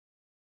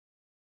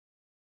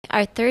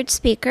Our third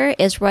speaker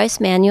is Royce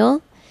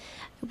Manuel.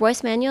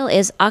 Royce Manuel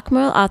is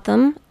Akmal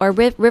Otham, or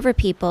River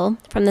People,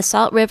 from the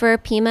Salt River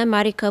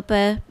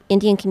Pima-Maricopa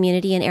Indian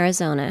community in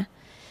Arizona.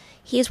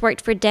 He has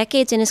worked for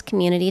decades in his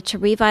community to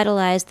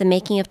revitalize the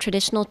making of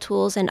traditional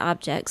tools and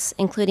objects,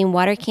 including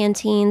water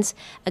canteens,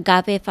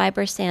 agave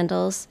fiber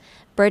sandals,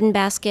 burden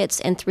baskets,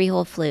 and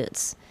three-hole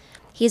flutes.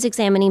 He is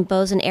examining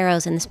bows and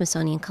arrows in the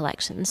Smithsonian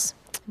collections.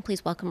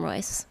 Please welcome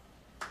Royce.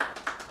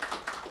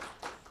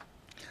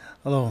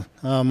 Hello,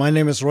 my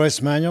name is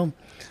Royce Manuel.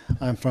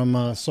 I'm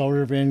from Salt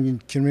River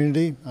Indian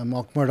community. I'm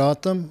Akmal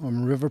Otham.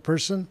 I'm a river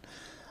person.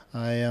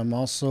 I am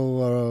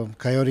also a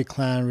Coyote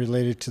clan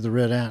related to the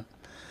Red Ant.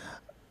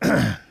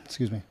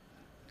 Excuse me.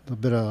 A little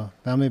bit of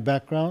family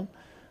background.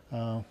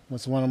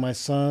 Was one of my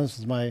sons,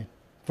 was my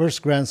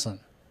first grandson.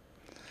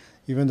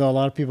 Even though a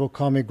lot of people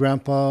call me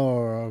grandpa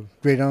or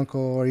great uncle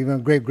or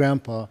even great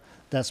grandpa,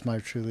 that's my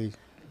truly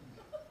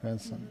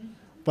grandson.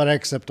 But I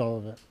accept all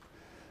of it.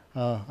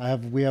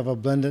 We have a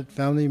blended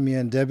family, me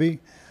and Debbie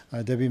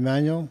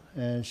Manuel,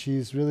 and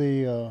she's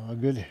really a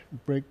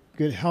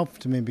good help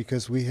to me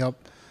because we help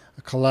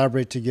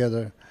collaborate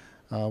together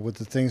with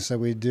the things that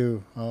we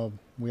do.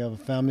 We have a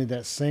family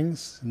that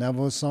sings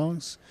Navajo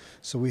songs,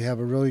 so we have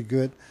a really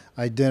good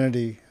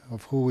identity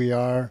of who we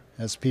are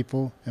as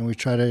people, and we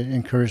try to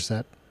encourage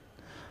that.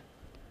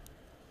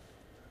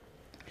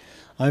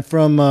 I'm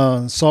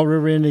from Salt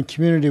River Indian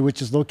community,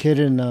 which is located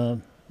in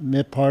the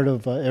mid part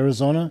of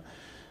Arizona.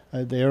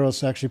 The arrow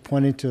is actually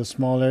pointing to a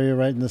small area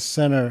right in the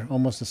center,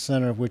 almost the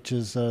center, which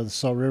is the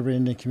Salt River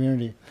Indian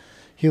community.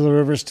 Gila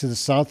River is to the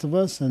south of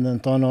us, and then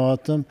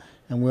Tohono-O'odham,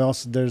 and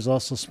there's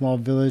also a small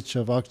village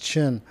of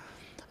Akchin.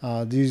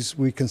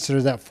 We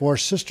consider that four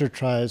sister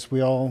tribes.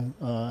 We all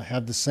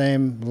have the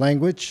same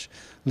language,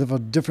 live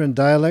on different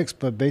dialects,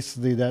 but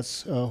basically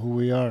that's who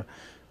we are.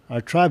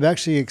 Our tribe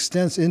actually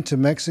extends into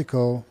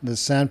Mexico, the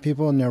Sand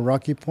people near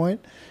Rocky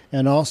Point,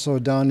 and also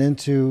down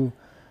into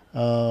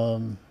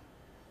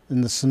in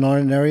the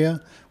Sonoran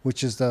area,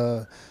 which is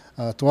the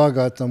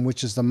Tuagatam,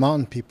 which is the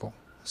mountain people.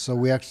 So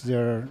we actually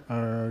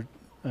our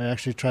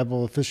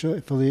tribal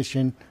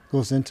affiliation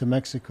goes into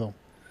Mexico.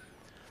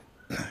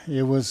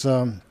 It was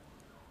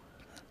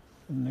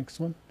next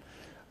one.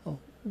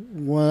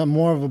 One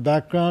more of a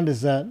background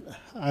is that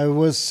I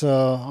was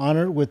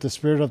honored with the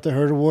Spirit of the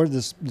Herd Award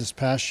this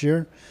past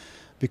year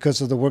because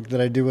of the work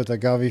that I do with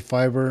agave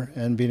fiber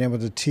and being able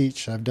to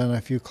teach. I've done a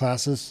few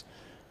classes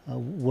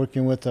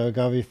working with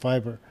agave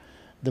fiber.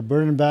 The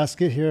burden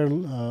basket here,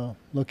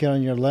 look at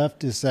on your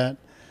left, is that,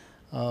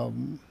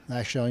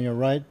 actually on your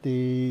right,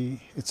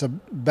 it's a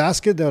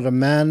basket that a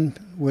man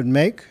would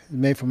make,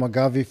 made from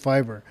agave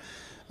fiber.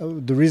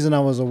 The reason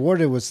I was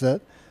awarded was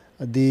that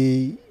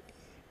the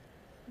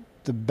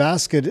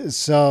basket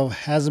itself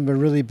hasn't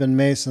really been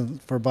made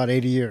for about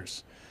 80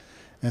 years.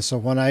 And so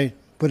when I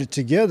put it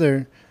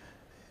together,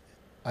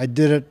 I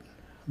did it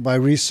by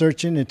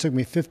researching. It took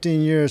me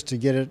 15 years to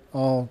get it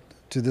all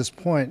to this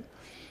point.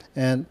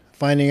 And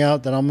finding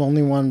out that I'm the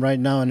only one right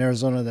now in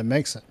Arizona that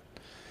makes it.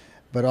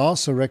 But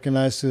also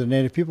recognized through the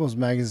Native Peoples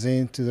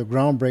magazine, to the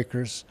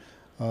groundbreakers,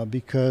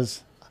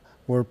 because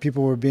where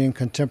people were being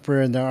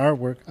contemporary in their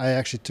artwork, I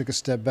actually took a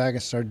step back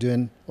and started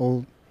doing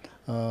old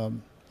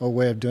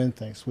way of doing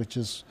things, which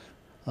is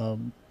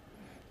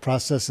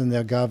processing the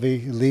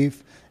agave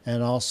leaf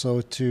and also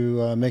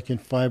to making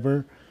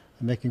fiber,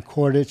 making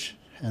cordage,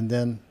 and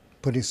then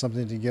putting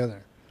something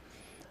together.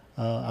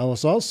 I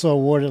was also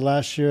awarded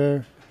last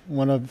year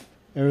one of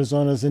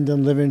Arizona's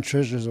Indian Living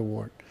Treasures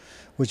Award,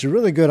 which is a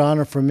really good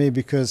honor for me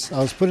because I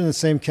was put in the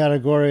same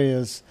category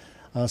as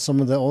some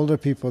of the older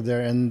people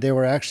there, and they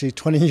were actually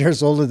 20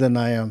 years older than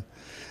I am.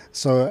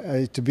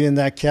 So to be in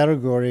that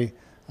category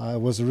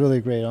was a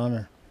really great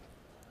honor.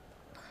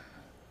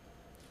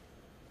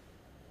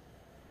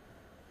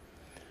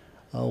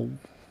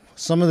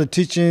 Some of the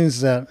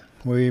teachings that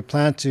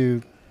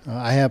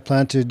I have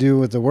planned to do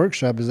with the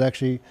workshop is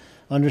actually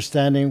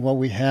understanding what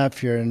we have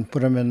here and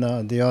put them in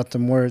the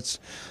O'odham words.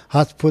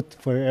 Hatput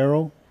for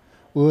arrow,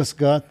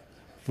 Uasgat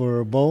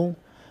for bow,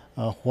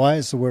 Hua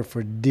is the word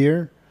for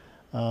deer,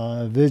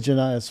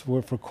 Vijana is the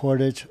word for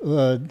cordage,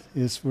 Ud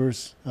is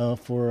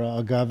for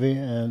agave,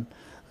 and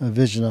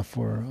Vijana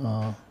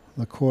for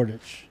the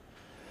cordage.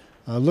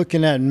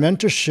 Looking at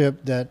mentorship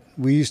that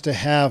we used to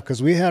have,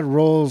 because we had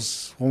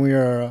roles when we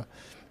were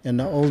in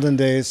the olden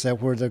days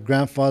that were the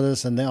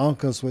grandfathers and the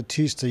uncles would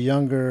teach the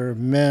younger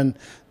men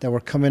that were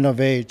coming of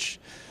age.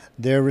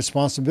 Their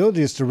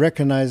responsibility is to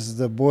recognize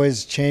the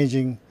boy's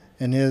changing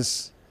in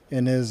his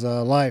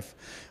life.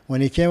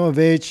 When he came of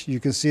age, you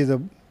can see the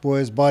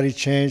boy's body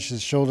change,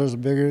 his shoulders are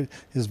bigger,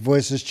 his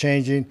voice is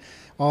changing,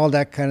 all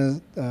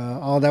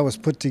that was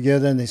put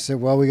together, and they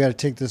said, well, we got to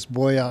take this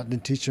boy out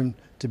and teach him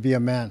to be a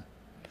man.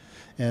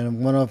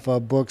 And one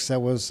of books that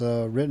was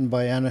written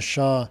by Anna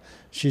Shaw,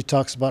 she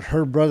talks about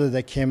her brother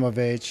that came of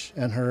age,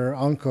 and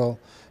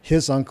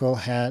his uncle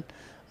had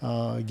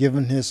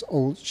given his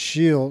old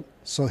shield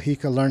so he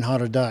could learn how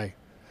to die.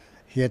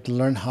 He had to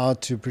learn how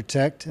to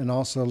protect and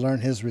also learn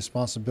his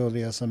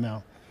responsibility as a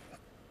male.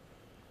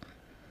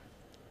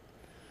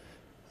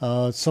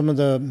 Some of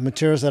the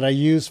materials that I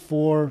use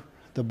for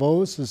the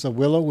bows is a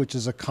willow, which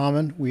is a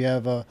common. We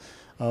have a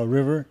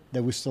river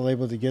that we're still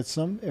able to get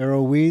some.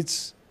 Arrow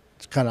weeds,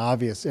 it's kind of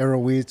obvious. Arrow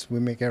weeds, we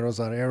make arrows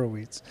out of arrow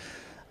weeds.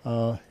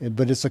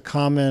 But it's a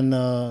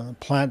common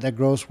plant that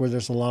grows where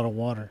there's a lot of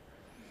water.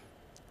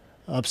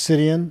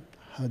 Obsidian,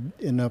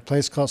 in a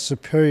place called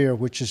Superior,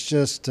 which is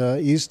just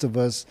east of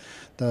us.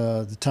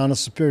 The town of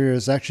Superior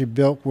is actually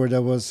built where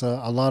there was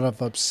a lot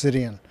of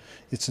obsidian.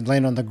 It's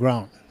laying on the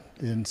ground.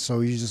 And so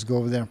you just go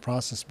over there and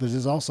process. But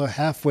it's also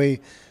halfway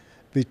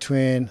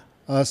between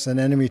us and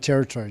enemy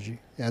territory.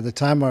 At the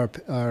time,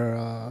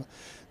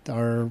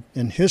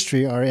 in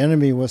history, our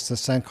enemy was the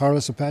San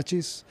Carlos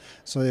Apaches.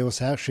 So it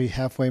was actually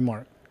halfway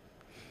mark.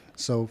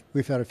 So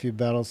we've had a few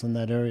battles in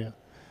that area.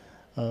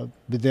 But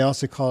they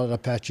also call it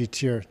Apache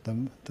tear,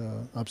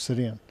 the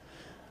obsidian.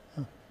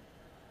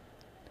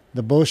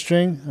 The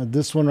bowstring,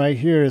 this one right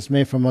here is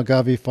made from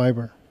agave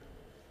fiber.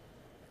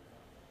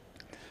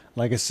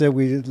 Like I said,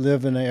 we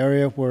live in an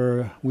area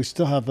where we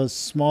still have a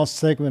small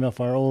segment of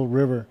our old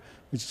river,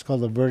 which is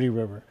called the Verde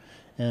River.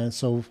 And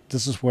so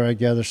this is where I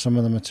gather some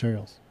of the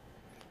materials.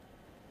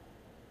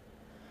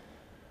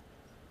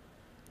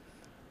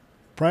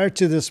 Prior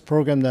to this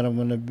program that I'm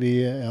going to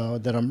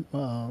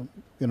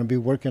be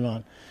working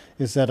on,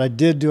 is that I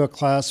did do a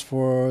class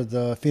for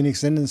the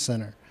Phoenix Indian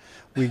Center.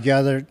 We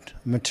gathered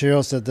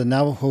materials that the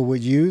Navajo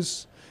would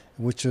use,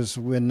 which is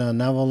in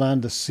Navajo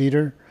land, the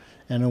cedar,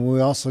 and then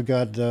we also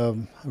got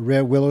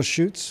red willow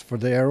shoots for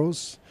the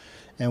arrows,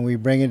 and we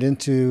bring it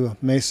into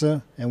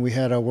Mesa, and we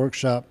had a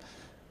workshop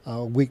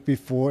a week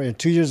before, and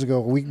 2 years ago,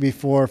 a week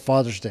before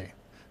Father's Day.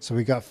 So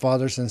we got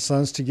fathers and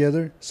sons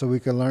together so we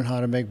could learn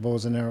how to make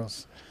bows and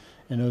arrows.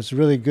 And it was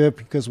really good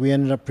because we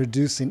ended up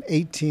producing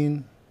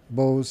 18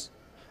 bows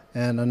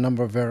and a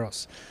number of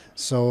arrows.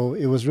 So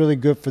it was really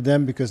good for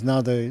them because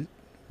now the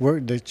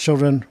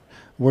children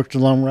worked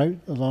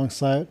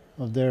alongside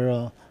of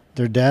their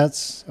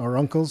dads or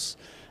uncles,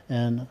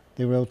 and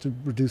they were able to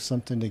produce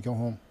something to go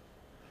home.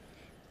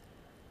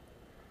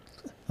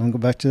 I'm going to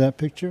go back to that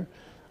picture.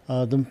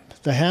 The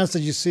hands that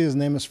you see, his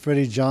name is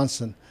Freddie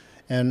Johnson,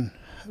 and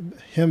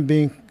him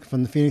being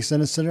from the Phoenix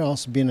Indian Center,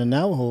 also being a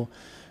Navajo,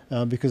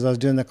 because I was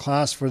doing the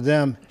class for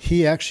them,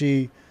 he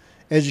actually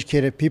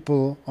educated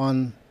people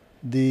on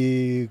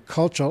the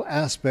cultural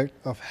aspect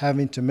of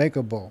having to make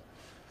a bow.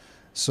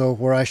 So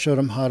where I showed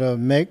them how to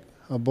make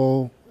a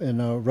bow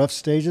in rough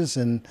stages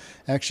and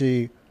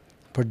actually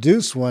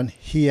produce one,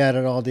 he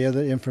added all the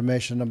other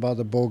information about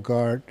the bow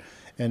guard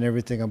and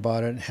everything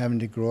about it, having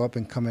to grow up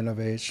and coming of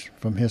age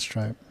from his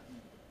tribe.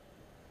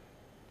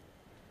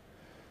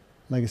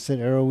 Like I said,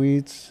 arrow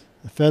weeds,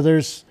 the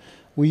feathers.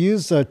 We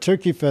use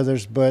turkey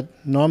feathers, but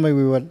normally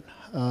we would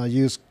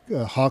use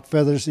hawk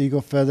feathers,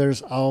 eagle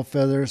feathers, owl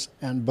feathers,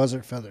 and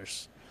buzzard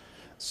feathers.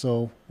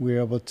 So we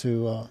were able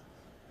to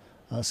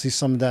see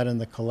some of that in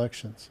the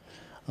collections.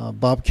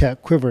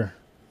 Bobcat quiver.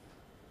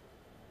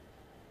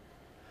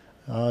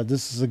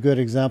 This is a good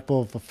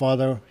example of a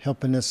father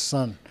helping his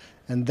son.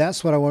 And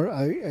that's what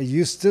I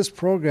used this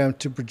program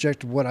to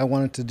project what I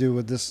wanted to do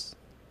with this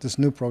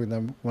new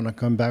program when I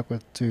come back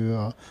with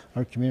to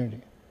our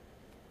community.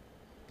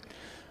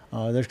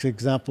 There's an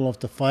example of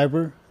the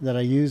fiber that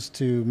I used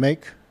to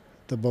make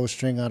the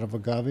bowstring out of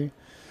agave.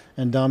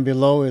 And down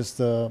below is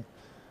the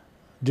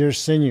deer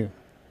sinew.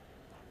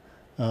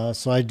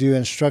 So I do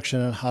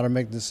instruction on how to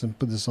make this and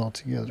put this all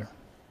together.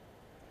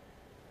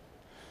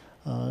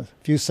 A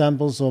few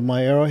samples of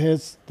my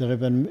arrowheads that I've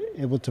been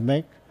able to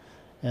make.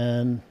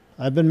 And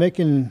I've been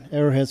making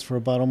arrowheads for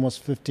about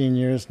almost 15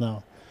 years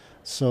now.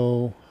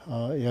 So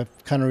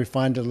I've kind of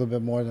refined it a little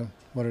bit more than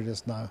what it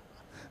is now.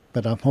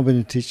 But I'm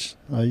hoping to teach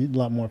a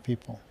lot more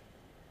people.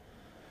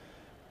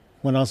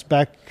 When I was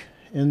back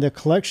in the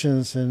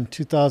collections in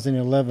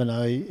 2011,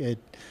 I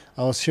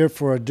was here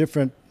for a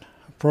different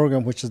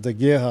program, which is the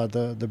Geha,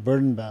 the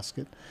burden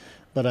basket.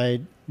 But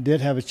I did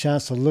have a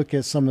chance to look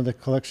at some of the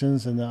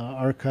collections and the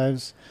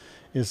archives.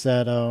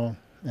 And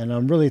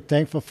I'm really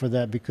thankful for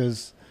that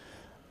because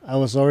I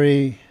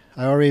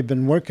already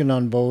been working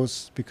on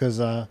bows because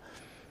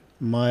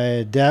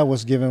my dad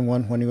was given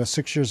one when he was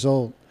 6 years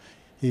old.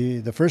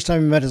 The first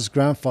time he met his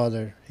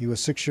grandfather, he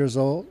was 6 years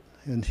old,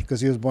 and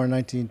because he was born in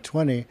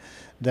 1920,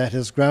 that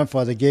his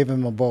grandfather gave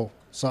him a bow.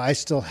 So I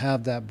still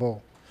have that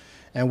bow.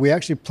 And we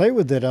actually played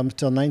with it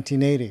until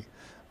 1980.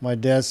 My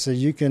dad said,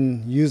 you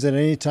can use it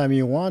anytime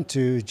you want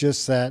to,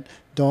 just that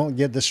don't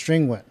get the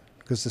string wet,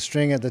 because the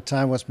string at the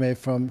time was made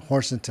from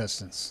horse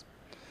intestines.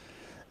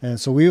 And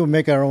so we would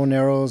make our own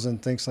arrows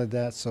and things like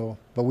that.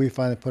 But we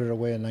finally put it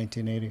away in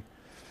 1980.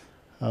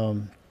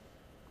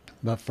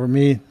 But for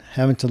me,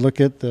 having to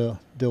look at the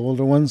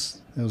older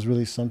ones, it was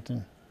really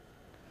something.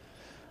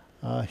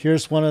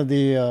 Here's one of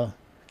the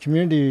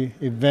community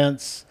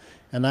events,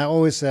 and I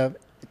always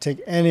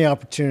take any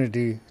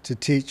opportunity to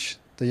teach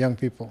the young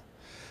people,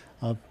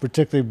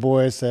 particularly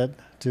boys,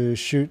 to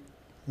shoot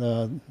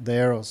the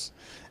arrows.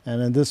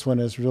 And then this one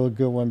is a real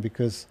good one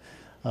because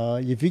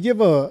if you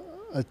give a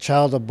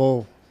child a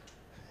bow,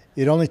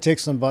 it only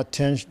takes them about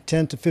 10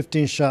 to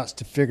 15 shots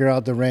to figure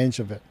out the range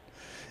of it.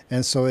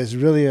 And so it's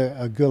really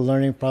a good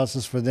learning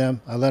process for them.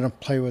 I let them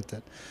play with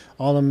it.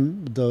 All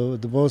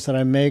the bows that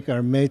I make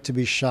are made to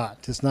be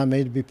shot. It's not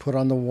made to be put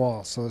on the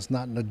wall, so it's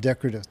not a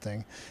decorative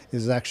thing.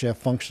 It's actually a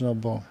functional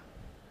bow.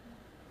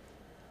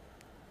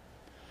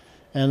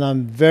 And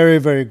I'm very,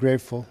 very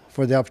grateful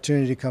for the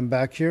opportunity to come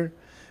back here,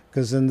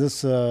 because in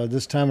this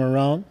time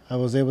around, I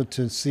was able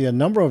to see a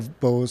number of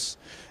bows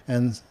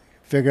and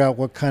figure out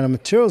what kind of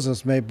materials it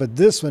was made. But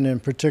this one in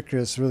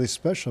particular is really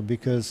special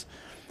because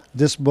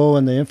this bow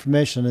and the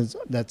information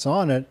that's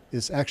on it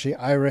is actually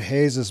Ira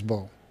Hayes'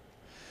 bow.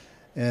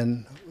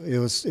 And it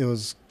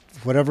was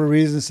whatever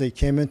reasons they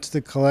came into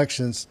the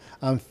collections.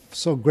 I'm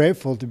so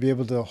grateful to be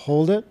able to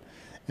hold it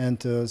and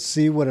to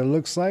see what it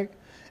looks like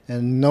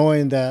and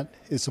knowing that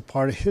it's a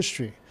part of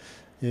history.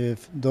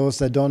 If those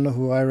that don't know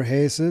who Ira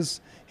Hayes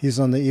is, he's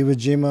on the Iwo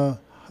Jima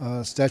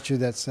statue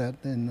that's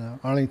in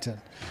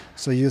Arlington.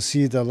 So you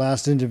see the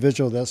last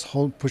individual that's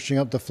pushing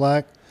up the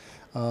flag,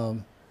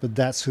 but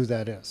that's who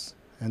that is.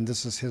 And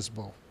this is his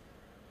bow.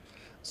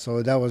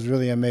 So that was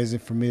really amazing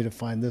for me to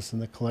find this in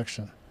the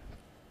collection.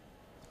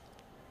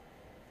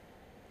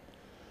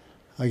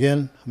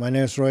 Again, my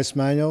name is Royce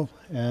Manuel,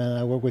 and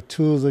I work with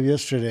tools of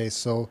yesterday.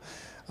 So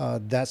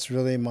that's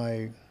really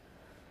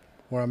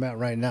where I'm at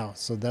right now.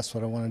 So that's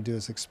what I want to do,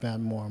 is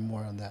expand more and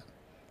more on that.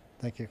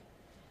 Thank you.